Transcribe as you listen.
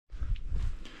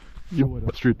Yo, what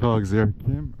up, street dogs there,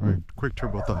 Kim? Alright, quick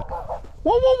turbo thought.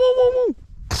 Whoa, whoa, whoa, whoa,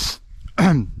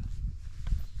 whoa.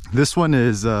 This one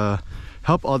is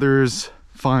help others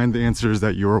find the answers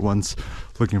that you were once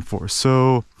looking for.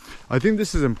 So I think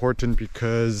this is important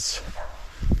because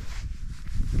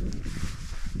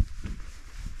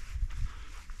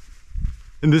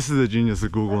and this is the genius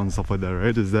of Google and stuff like that,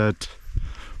 right? Is that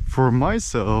for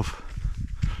myself,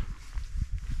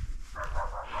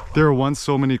 there were once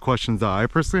so many questions that I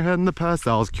personally had in the past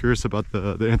that I was curious about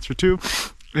the answer to.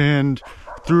 And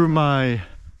through my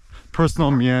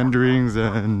personal meanderings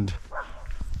and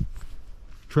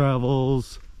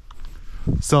travels,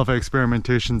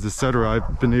 self-experimentations, etc.,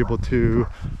 I've been able to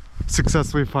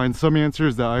successfully find some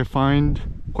answers that I find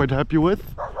quite happy with.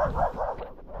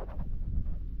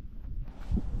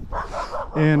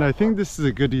 And I think this is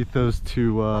a good ethos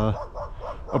to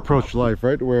approach life,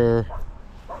 right? Where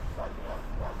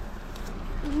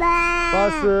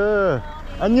버스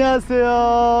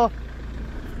안녕하세요.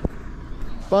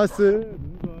 버스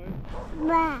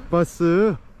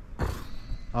버스.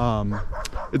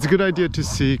 It's a good idea to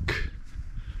seek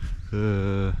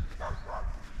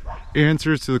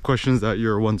answers to the questions that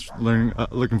you're once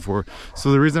looking for.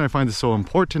 So the reason I find this so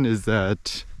important is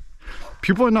that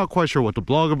people are not quite sure what to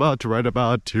blog about, to write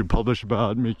about, to publish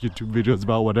about, make YouTube videos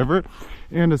about, whatever.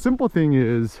 And a simple thing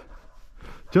is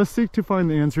just seek to find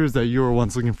the answers that you were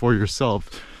once looking for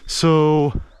yourself.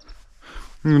 So,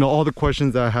 you know, all the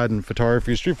questions that I had in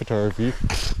photography, street photography,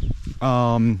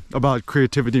 about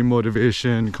creativity,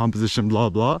 motivation, composition, blah,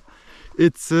 blah.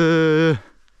 It's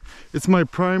my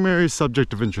primary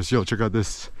subject of interest. Yo, check out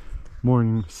this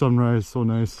morning sunrise, so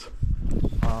nice.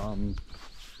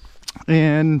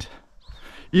 And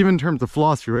even in terms of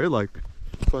philosophy, right? Like,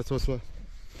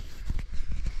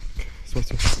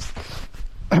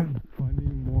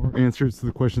 finding more answers to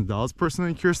the questions that I was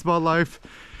personally curious about life,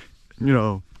 you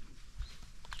know,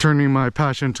 turning my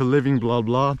passion to living, blah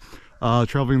blah,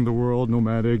 traveling the world,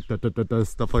 nomadic,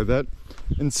 stuff like that.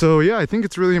 And so yeah, I think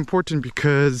it's really important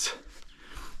because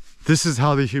this is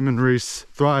how the human race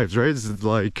thrives, right?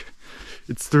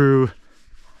 It's through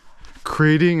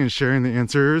creating and sharing the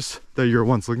answers that you're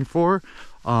once looking for.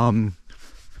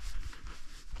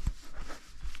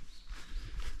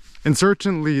 And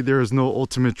certainly there is no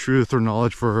ultimate truth or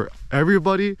knowledge for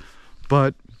everybody,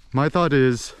 but my thought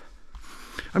is,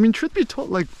 I mean, truth be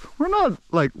told, like, we're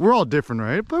all different,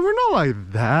 right? But we're not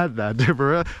like that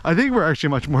different. I think we're actually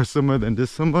much more similar than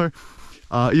dissimilar.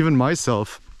 Even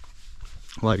myself,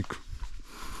 like,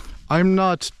 I'm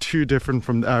not too different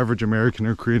from the average American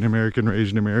or Korean American or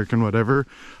Asian American, whatever,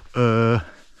 or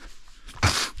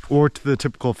to the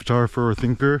typical photographer or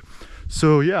thinker.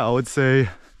 So yeah, I would say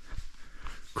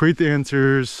create the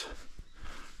answers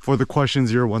for the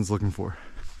questions you're once looking for.